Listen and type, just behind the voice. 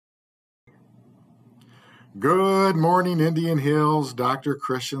Good morning, Indian Hills. Dr.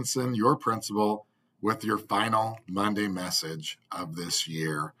 Christensen, your principal, with your final Monday message of this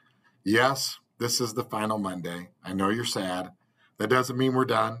year. Yes, this is the final Monday. I know you're sad. That doesn't mean we're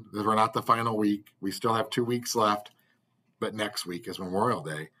done. We're not the final week. We still have 2 weeks left, but next week is Memorial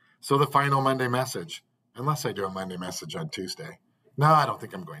Day. So the final Monday message, unless I do a Monday message on Tuesday. No, I don't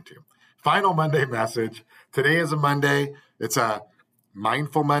think I'm going to. Final Monday message. Today is a Monday. It's a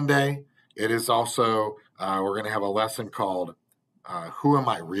mindful Monday. It is also, we're going to have a lesson called Who Am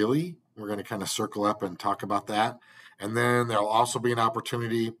I Really? We're going to kind of circle up and talk about that. And then there'll also be an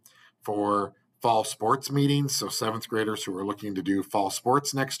opportunity for fall sports meetings. So seventh graders who are looking to do fall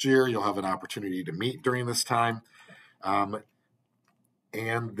sports next year, you'll have an opportunity to meet during this time. And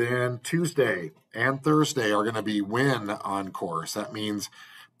then Tuesday and Thursday are going to be win on course. That means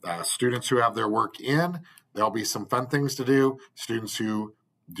students who have their work in, there'll be some fun things to do. Students who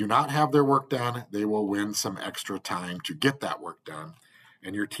do not have their work done, they will win some extra time to get that work done.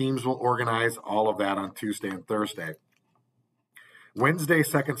 And your teams will organize all of that on Tuesday and Thursday. Wednesday,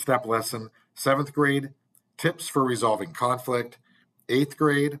 second step lesson, 7th grade, tips for resolving conflict. 8th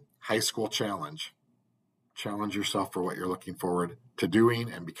grade, high school challenge. Challenge yourself for what you're looking forward to doing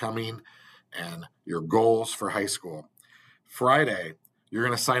and becoming and your goals for high school. Friday, you're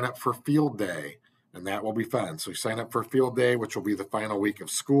going to sign up for field day, and that will be fun. So you sign up for field day, which will be the final week of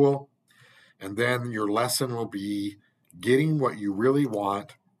school. And then your lesson will be getting what you really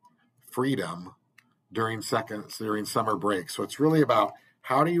want, freedom, during summer break. So it's really about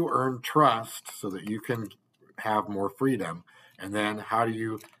how do you earn trust so that you can have more freedom, and then how do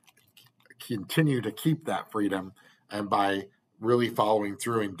you continue to keep that freedom, and by really following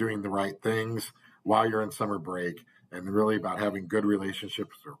through and doing the right things while you're in summer break, and really about having good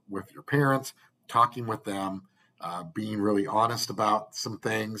relationships with your parents, talking with them, being really honest about some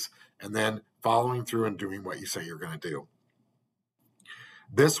things, and then following through and doing what you say you're going to do.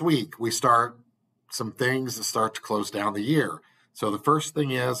 This week, we start some things that start to close down the year. So the first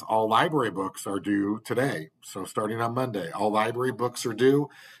thing is all library books are due today. So starting on Monday, all library books are due.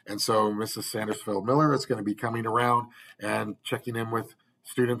 And so Mrs. Sandersfield Miller is going to be coming around and checking in with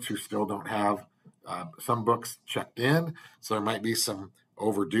students who still don't have some books checked in. So there might be some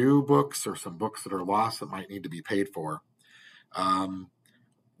overdue books or some books that are lost that might need to be paid for.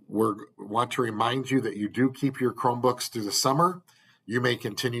 We want to remind you that you do keep your Chromebooks through the summer. You may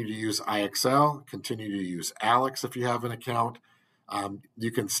continue to use IXL, continue to use Alex if you have an account.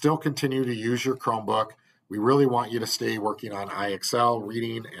 You can still continue to use your Chromebook. We really want you to stay working on IXL,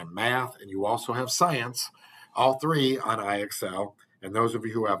 reading, and math, and you also have science, all three on IXL, and those of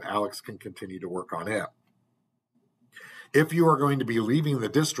you who have Alex can continue to work on it. If you are going to be leaving the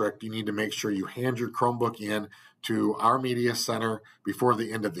district, you need to make sure you hand your Chromebook in to our media center before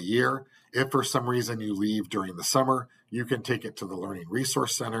the end of the year. If for some reason you leave during the summer, you can take it to the Learning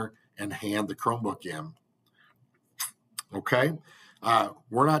Resource Center and hand the Chromebook in. Okay,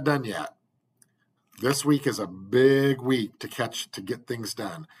 we're not done yet. This week is a big week to get things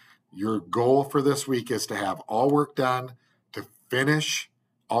done. Your goal for this week is to have all work done, to finish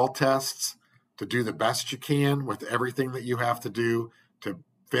all tests, to do the best you can with everything that you have to do to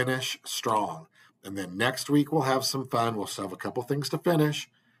finish strong. And then next week we'll have some fun. We'll still have a couple things to finish,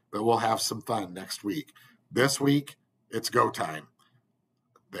 but we'll have some fun next week. This week, it's go time.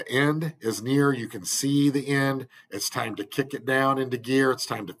 The end is near. You can see the end. It's time to kick it down into gear. It's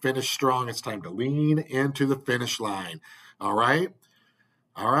time to finish strong. It's time to lean into the finish line. All right?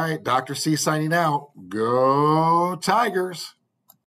 All right, Dr. C signing out. Go Tigers.